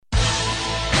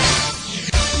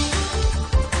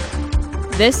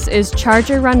This is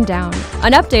Charger Rundown,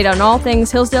 an update on all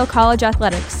things Hillsdale College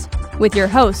athletics, with your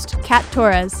host, Kat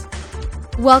Torres.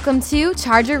 Welcome to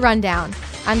Charger Rundown.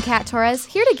 I'm Kat Torres,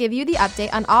 here to give you the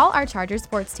update on all our Charger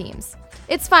sports teams.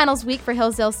 It's finals week for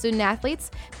Hillsdale student athletes,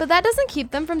 but that doesn't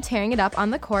keep them from tearing it up on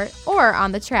the court or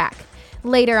on the track.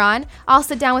 Later on, I'll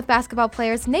sit down with basketball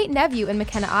players Nate Neveu and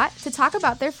McKenna Ott to talk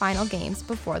about their final games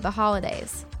before the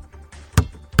holidays.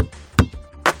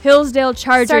 Hillsdale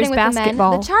Chargers Starting with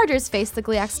basketball. The men, the Chargers faced the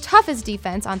GLIAC's toughest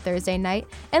defense on Thursday night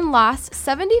and lost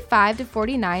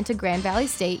 75-49 to Grand Valley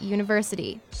State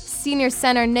University. Senior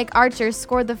center Nick Archer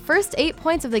scored the first 8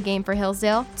 points of the game for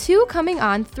Hillsdale, 2 coming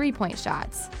on three-point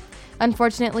shots.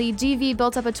 Unfortunately, GV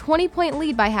built up a 20-point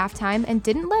lead by halftime and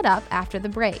didn't let up after the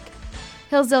break.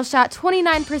 Hillsdale shot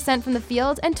 29% from the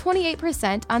field and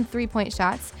 28% on three-point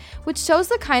shots, which shows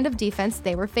the kind of defense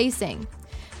they were facing.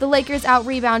 The Lakers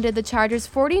out-rebounded the Chargers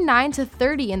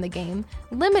 49-30 in the game,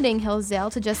 limiting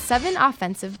Hillsdale to just 7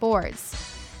 offensive boards.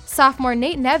 Sophomore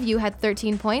Nate Neveu had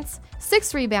 13 points,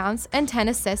 6 rebounds, and 10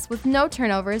 assists with no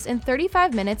turnovers in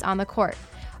 35 minutes on the court.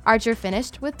 Archer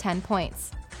finished with 10 points.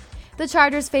 The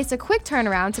Chargers faced a quick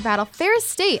turnaround to battle Ferris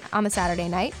State on the Saturday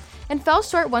night and fell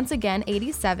short once again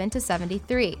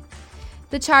 87-73.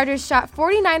 The Chargers shot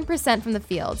 49% from the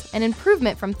field, an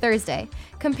improvement from Thursday,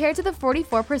 compared to the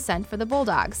 44% for the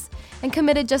Bulldogs, and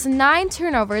committed just 9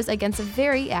 turnovers against a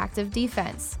very active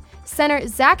defense. Center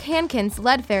Zach Hankins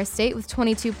led Ferris State with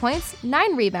 22 points,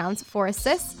 9 rebounds, 4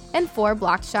 assists, and 4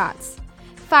 blocked shots.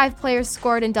 5 players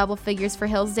scored in double figures for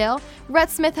Hillsdale. Rhett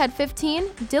Smith had 15,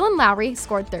 Dylan Lowry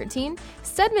scored 13,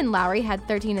 Stedman Lowry had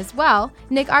 13 as well,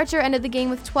 Nick Archer ended the game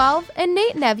with 12, and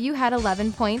Nate Neveu had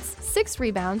 11 points, 6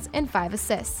 rebounds, and 5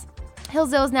 assists.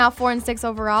 Hillsdale is now 4-6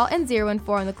 overall and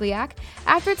 0-4 in the GLIAC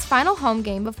after its final home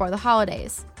game before the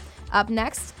holidays. Up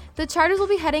next, the Chargers will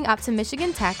be heading up to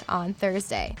Michigan Tech on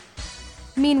Thursday.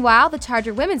 Meanwhile, the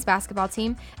Charger women's basketball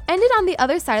team ended on the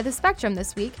other side of the spectrum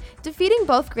this week, defeating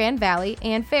both Grand Valley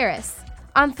and Ferris.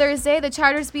 On Thursday, the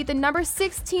Chargers beat the number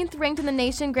 16th ranked in the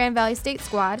nation Grand Valley State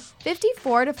squad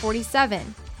 54-47.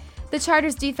 The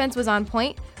Chargers' defense was on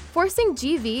point, forcing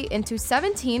GV into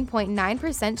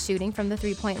 17.9% shooting from the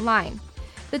three-point line.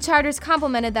 The Chargers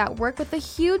complemented that work with a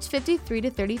huge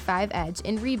 53-35 edge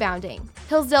in rebounding.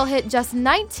 Hillsdale hit just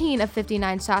 19 of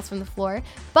 59 shots from the floor,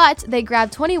 but they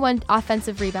grabbed 21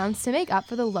 offensive rebounds to make up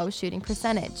for the low shooting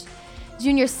percentage.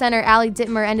 Junior center Allie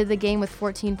Dittmer ended the game with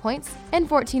 14 points and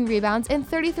 14 rebounds in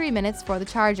 33 minutes for the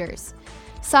Chargers.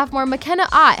 Sophomore McKenna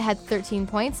Ott had 13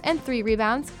 points and 3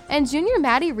 rebounds, and junior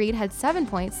Maddie Reed had 7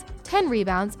 points, 10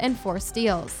 rebounds, and 4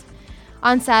 steals.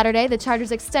 On Saturday, the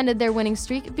Chargers extended their winning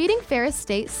streak, beating Ferris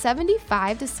State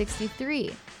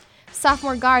 75-63.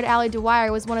 Sophomore guard Allie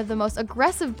Dwyer was one of the most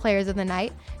aggressive players of the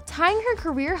night, tying her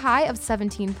career high of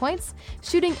 17 points,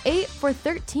 shooting 8 for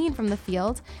 13 from the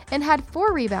field, and had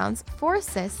 4 rebounds, 4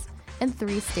 assists, and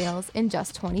 3 steals in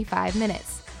just 25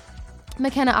 minutes.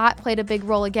 McKenna Ott played a big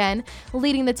role again,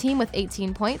 leading the team with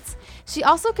 18 points. She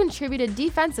also contributed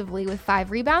defensively with 5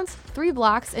 rebounds, 3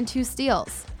 blocks, and 2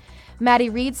 steals.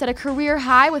 Maddie Reed set a career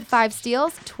high with 5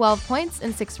 steals, 12 points,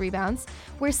 and 6 rebounds,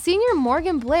 where senior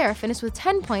Morgan Blair finished with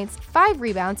 10 points, 5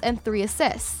 rebounds, and 3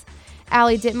 assists.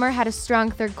 Allie Dittmer had a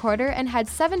strong third quarter and had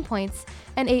 7 points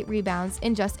and 8 rebounds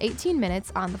in just 18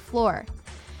 minutes on the floor.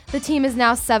 The team is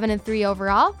now 7-3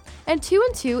 overall and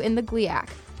 2-2 in the GLIAC.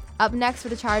 Up next for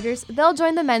the Chargers, they'll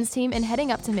join the men's team in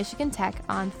heading up to Michigan Tech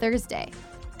on Thursday.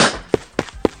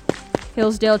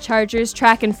 Hillsdale Chargers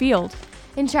track and field.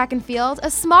 In track and field, a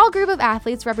small group of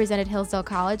athletes represented Hillsdale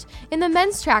College in the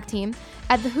men's track team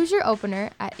at the Hoosier Opener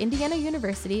at Indiana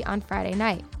University on Friday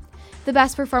night. The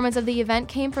best performance of the event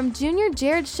came from junior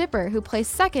Jared Shipper, who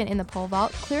placed second in the pole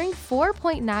vault, clearing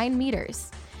 4.9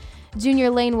 meters. Junior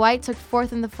Lane White took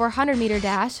fourth in the 400-meter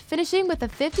dash, finishing with a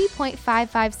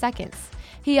 50.55 seconds.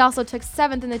 He also took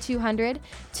 7th in the 200,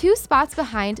 2 spots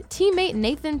behind teammate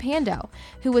Nathan Pando,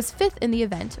 who was 5th in the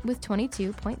event with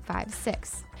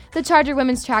 22.56. The Charger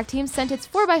women's track team sent its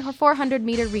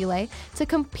 4x400-meter relay to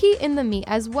compete in the meet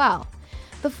as well.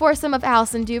 The foursome of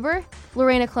Allison Duber,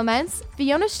 Lorena Clements,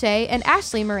 Fiona Shea, and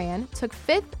Ashley Moran took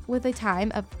 5th with a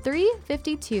time of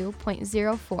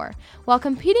 3:52.04 while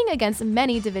competing against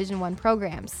many Division I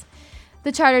programs.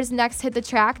 The Chargers next hit the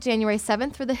track January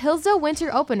 7th for the Hillsdale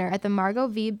Winter Opener at the Margot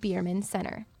V. Bierman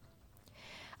Center.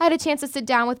 I had a chance to sit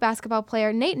down with basketball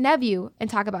player Nate Neveu and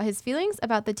talk about his feelings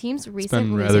about the team's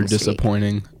recent losing streak. It's been rather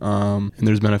disappointing, and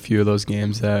there's been a few of those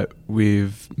games that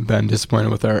we've been disappointed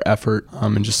with our effort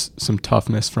and just some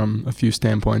toughness from a few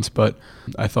standpoints. But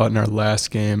I thought in our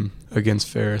last game against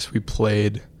Ferris, we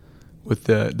played with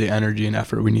the energy and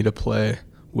effort we need to play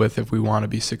with if we want to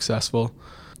be successful.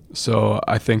 So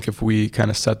I think if we kind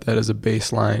of set that as a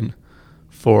baseline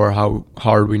for how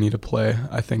hard we need to play,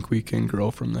 I think we can grow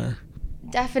from there.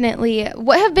 Definitely.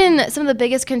 What have been some of the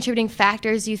biggest contributing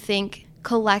factors you think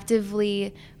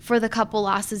collectively for the couple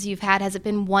losses you've had? Has it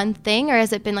been one thing or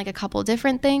has it been like a couple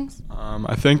different things?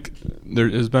 I think there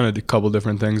has been a couple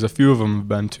different things. A few of them have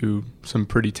been to some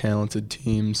pretty talented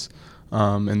teams,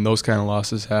 and those kind of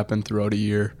losses happen throughout a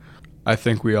year. I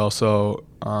think we also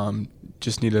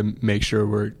just need to make sure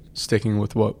we're sticking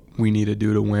with what we need to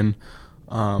do to win.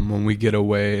 When we get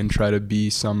away and try to be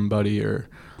somebody or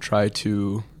try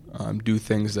to do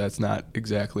things that's not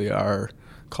exactly our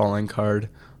calling card,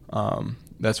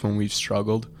 that's when we've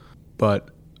struggled. But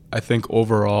I think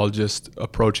overall just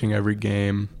approaching every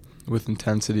game with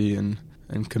intensity and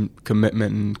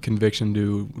commitment and conviction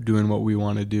to doing what we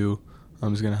want to do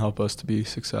is going to help us to be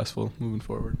successful moving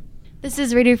forward. This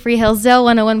is Radio Free Hillsdale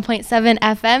 101.7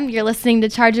 FM. You're listening to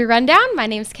Charger Rundown. My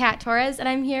name's Kat Torres, and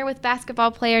I'm here with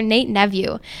basketball player Nate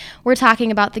Nevue. We're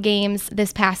talking about the games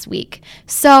this past week.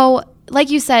 So, like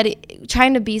you said,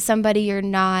 trying to be somebody you're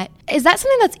not, is that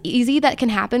something that's easy that can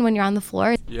happen when you're on the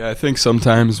floor? Yeah, I think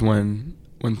sometimes when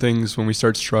we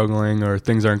start struggling or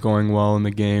things aren't going well in the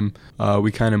game,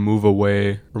 we kind of move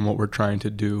away from what we're trying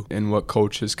to do and what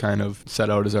coach has kind of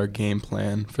set out as our game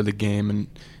plan for the game and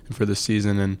for the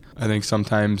season. And I think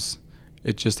sometimes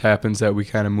it just happens that we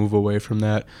kind of move away from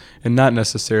that, and not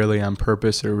necessarily on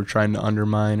purpose or we're trying to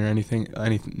undermine or anything,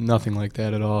 nothing like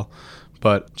that at all,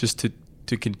 but just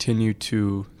to continue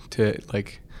to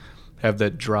like have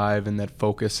that drive and that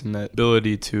focus and that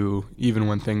ability to, even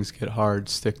when things get hard,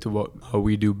 stick to how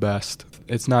we do best.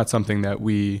 It's not something that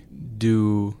we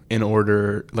do in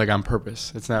order, like on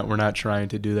purpose. We're not trying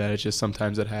to do that. It's just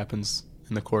sometimes it happens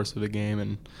in the course of a game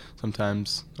and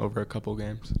sometimes over a couple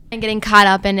games. And getting caught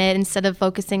up in it instead of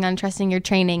focusing on trusting your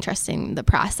training, trusting the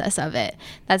process of it.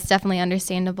 That's definitely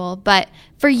understandable. But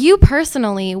for you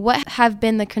personally, what have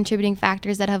been the contributing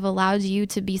factors that have allowed you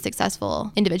to be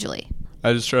successful individually?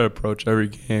 I just try to approach every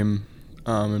game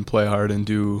and play hard and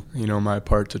do, my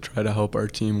part to try to help our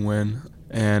team win.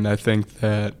 And I think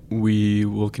that we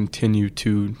will continue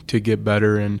to get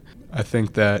better. And I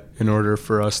think that in order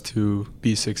for us to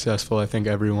be successful, I think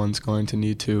everyone's going to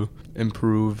need to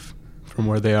improve from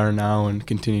where they are now and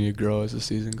continue to grow as the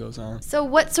season goes on. So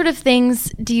what sort of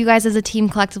things do you guys as a team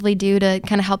collectively do to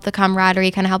kind of help the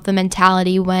camaraderie, kind of help the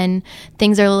mentality when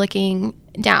things are looking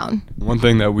down? One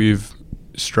thing that we've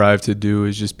strived to do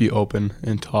is just be open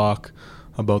and talk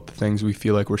about the things we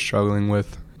feel like we're struggling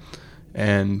with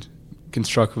and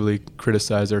constructively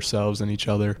criticize ourselves and each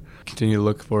other, continue to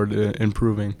look forward to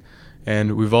improving.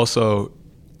 And we've also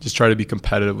just tried to be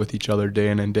competitive with each other day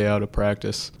in and day out of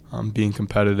practice. Being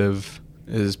competitive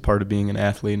is part of being an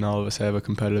athlete, and all of us have a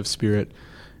competitive spirit.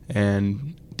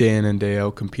 And day in and day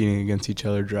out competing against each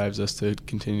other drives us to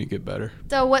continue to get better.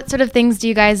 So what sort of things do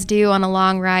you guys do on a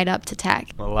long ride up to Tech?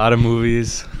 A lot of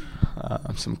movies,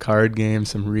 some card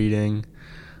games, some reading.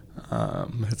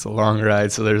 It's a long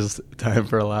ride, so there's time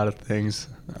for a lot of things.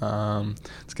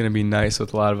 It's going to be nice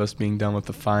with a lot of us being done with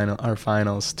our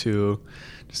finals to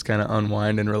just kind of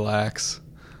unwind and relax,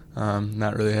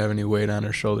 not really have any weight on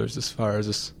our shoulders as far as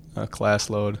this class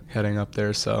load heading up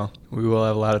there. So we will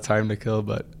have a lot of time to kill,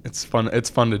 but it's fun. It's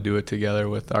fun to do it together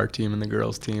with our team and the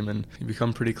girls' team, and you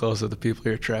become pretty close with the people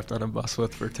you're trapped on a bus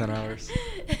with for 10 hours.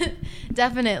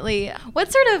 Definitely.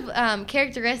 What sort of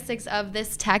characteristics of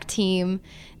this Tech team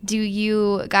do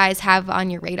you guys have on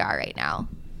your radar right now?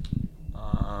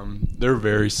 They're a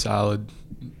very solid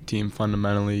team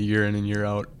fundamentally, year in and year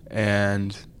out,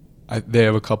 and they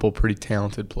have a couple pretty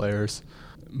talented players.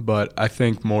 But I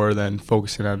think more than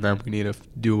focusing on them, we need to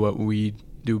do what we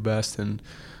do best and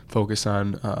focus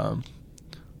on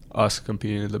us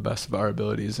competing to the best of our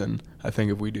abilities. And I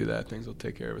think if we do that, things will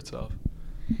take care of itself.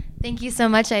 Thank you so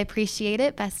much. I appreciate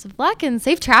it. Best of luck and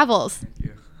safe travels. Thank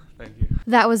you. Thank you.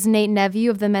 That was Nate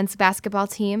Nevue of the men's basketball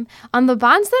team on the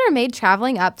bonds that are made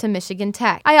traveling up to Michigan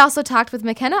Tech. I also talked with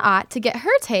McKenna Ott to get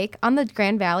her take on the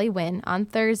Grand Valley win on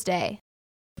Thursday.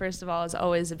 First of all, is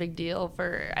always a big deal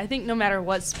for, I think, no matter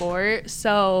what sport.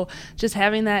 So just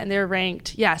having that, and they're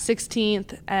ranked,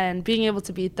 16th, and being able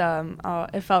to beat them,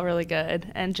 it felt really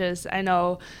good. And just, I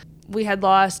know we had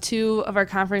lost 2 of our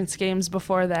conference games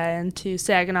before then to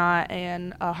Saginaw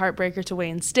and a heartbreaker to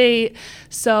Wayne State.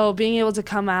 So being able to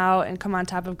come out and come on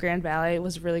top of Grand Valley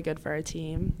was really good for our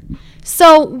team.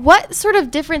 So what sort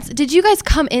of difference did you guys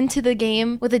come into the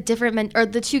game with a different or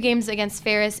the 2 games against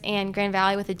Ferris and Grand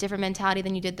Valley with a different mentality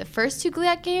than you did the first 2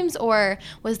 GLIAC games, or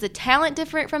was the talent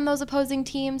different from those opposing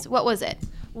teams? What was it?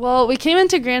 Well, we came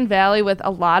into Grand Valley with a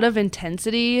lot of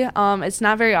intensity. It's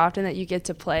not very often that you get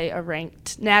to play a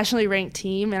nationally ranked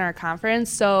team in our conference.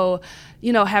 So,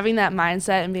 having that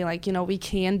mindset and being like, we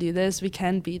can do this, we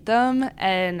can beat them.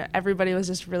 And everybody was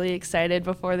just really excited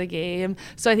before the game.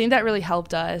 So I think that really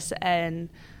helped us. And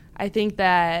I think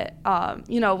that,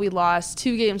 we lost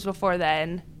 2 games before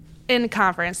then in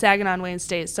conference, Saginaw and Wayne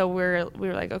State. So we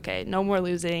were like, okay, no more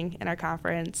losing in our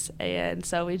conference. And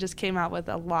so we just came out with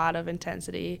a lot of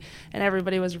intensity, and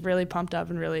everybody was really pumped up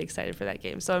and really excited for that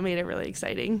game. So it made it really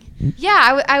exciting.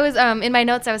 Yeah, I was in my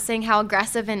notes, I was saying how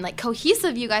aggressive and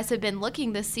cohesive you guys have been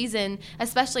looking this season,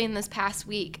 especially in this past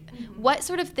week. Mm-hmm. What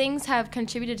sort of things have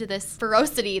contributed to this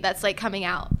ferocity that's coming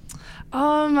out?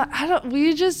 We're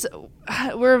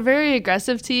a very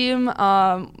aggressive team.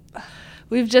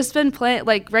 We've just been playing,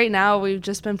 right now, we've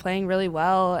just been playing really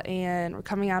well, and we're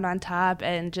coming out on top,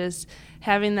 and just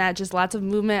having that, just lots of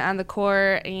movement on the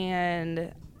court,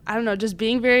 and just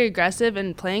being very aggressive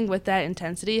and playing with that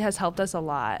intensity has helped us a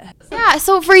lot. Yeah,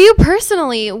 so for you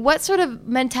personally, what sort of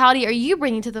mentality are you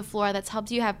bringing to the floor that's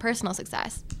helped you have personal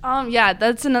success?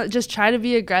 Just try to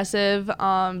be aggressive.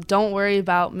 Don't worry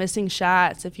about missing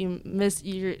shots. If you miss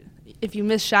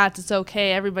shots, it's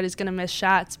okay. Everybody's going to miss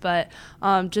shots, but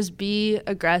just be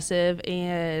aggressive,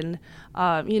 and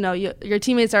your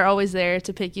teammates are always there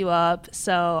to pick you up.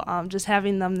 So just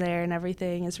having them there and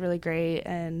everything is really great,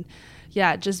 and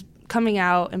just coming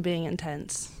out and being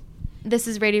intense. This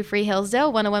is Radio Free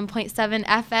Hillsdale, 101.7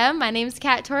 FM. My name is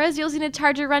Kat Torres. You'll see the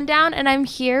Charger Rundown, and I'm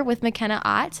here with McKenna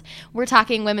Ott. We're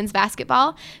talking women's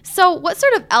basketball. So what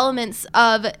sort of elements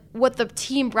of what the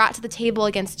team brought to the table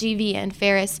against GV and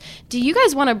Ferris do you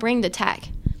guys want to bring to Tech?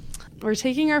 We're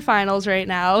taking our finals right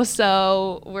now,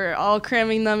 so we're all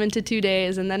cramming them into 2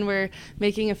 days, and then we're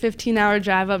making a 15-hour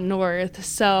drive up north.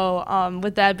 So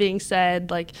with that being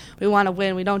said, we want to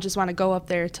win. We don't just want to go up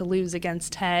there to lose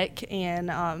against Tech, and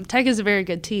Tech is a very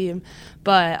good team.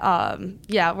 But,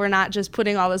 we're not just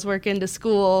putting all this work into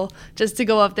school just to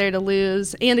go up there to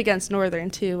lose, and against Northern,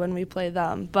 too, when we play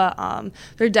them. But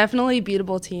they're definitely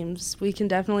beatable teams. We can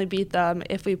definitely beat them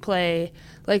if we play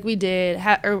like we did,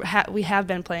 we have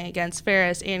been playing against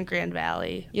Ferris and Grand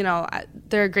Valley.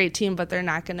 They're a great team, but they're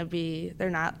not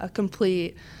a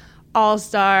complete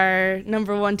all-star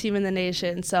 #1 team in the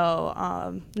nation.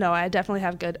 So, no, I definitely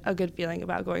have a good feeling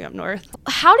about going up north.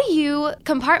 How do you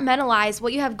compartmentalize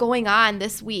what you have going on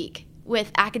this week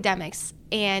with academics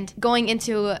and going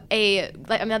into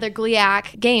another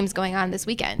GLIAC games going on this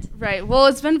weekend? Right. Well,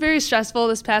 it's been very stressful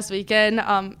this past weekend.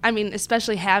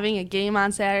 Especially having a game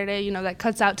on Saturday, that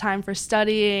cuts out time for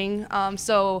studying.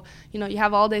 So, you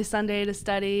have all day Sunday to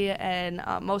study, and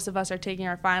most of us are taking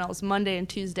our finals Monday and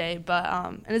Tuesday. But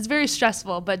and it's very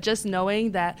stressful. But just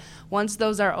knowing that once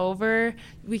those are over,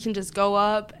 we can just go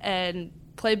up and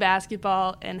play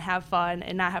basketball and have fun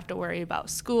and not have to worry about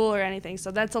school or anything.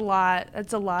 So that's a lot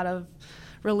of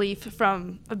relief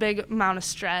from a big amount of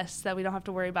stress, that we don't have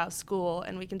to worry about school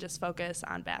and we can just focus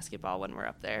on basketball when we're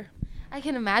up there. I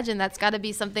can imagine that's got to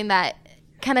be something that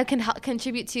kind of can help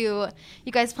contribute to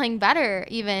you guys playing better,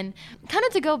 even. Kind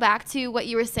of to go back to what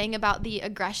you were saying about the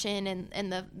aggression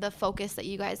and the focus that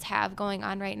you guys have going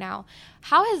on right now,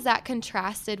 how has that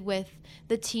contrasted with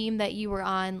the team that you were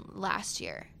on last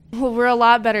year? Well, we're a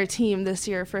lot better team this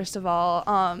year, first of all,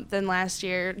 than last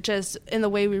year, just in the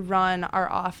way we run our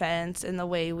offense and the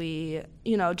way we,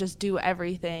 just do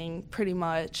everything pretty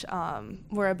much.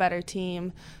 We're a better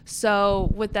team.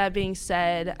 So with that being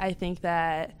said, I think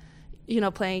that,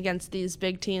 playing against these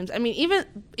big teams,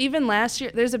 even last year,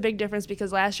 there's a big difference,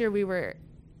 because last year we were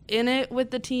in it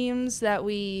with the teams that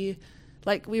we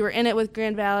were in it with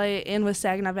Grand Valley and with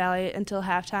Saginaw Valley until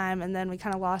halftime, and then we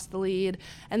kind of lost the lead.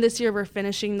 And this year we're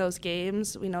finishing those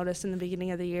games. We noticed in the beginning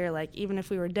of the year, even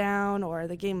if we were down or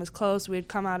the game was close, we'd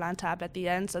come out on top at the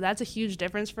end. So that's a huge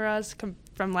difference for us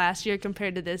from last year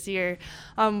compared to this year,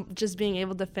 just being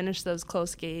able to finish those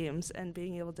close games and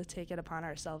being able to take it upon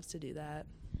ourselves to do that.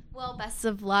 Well, best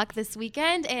of luck this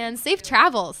weekend and safe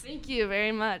travels. Thank you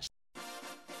very much.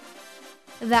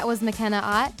 That was McKenna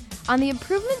Ott on the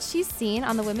improvements she's seen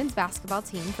on the women's basketball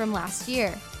team from last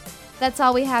year. That's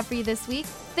all we have for you this week.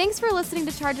 Thanks for listening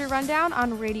to Charger Rundown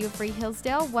on Radio Free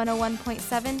Hillsdale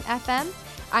 101.7 FM.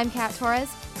 I'm Kat Torres.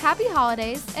 Happy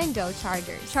holidays and go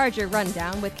Chargers. Charger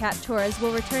Rundown with Kat Torres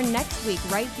will return next week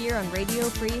right here on Radio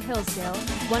Free Hillsdale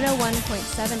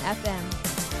 101.7 FM.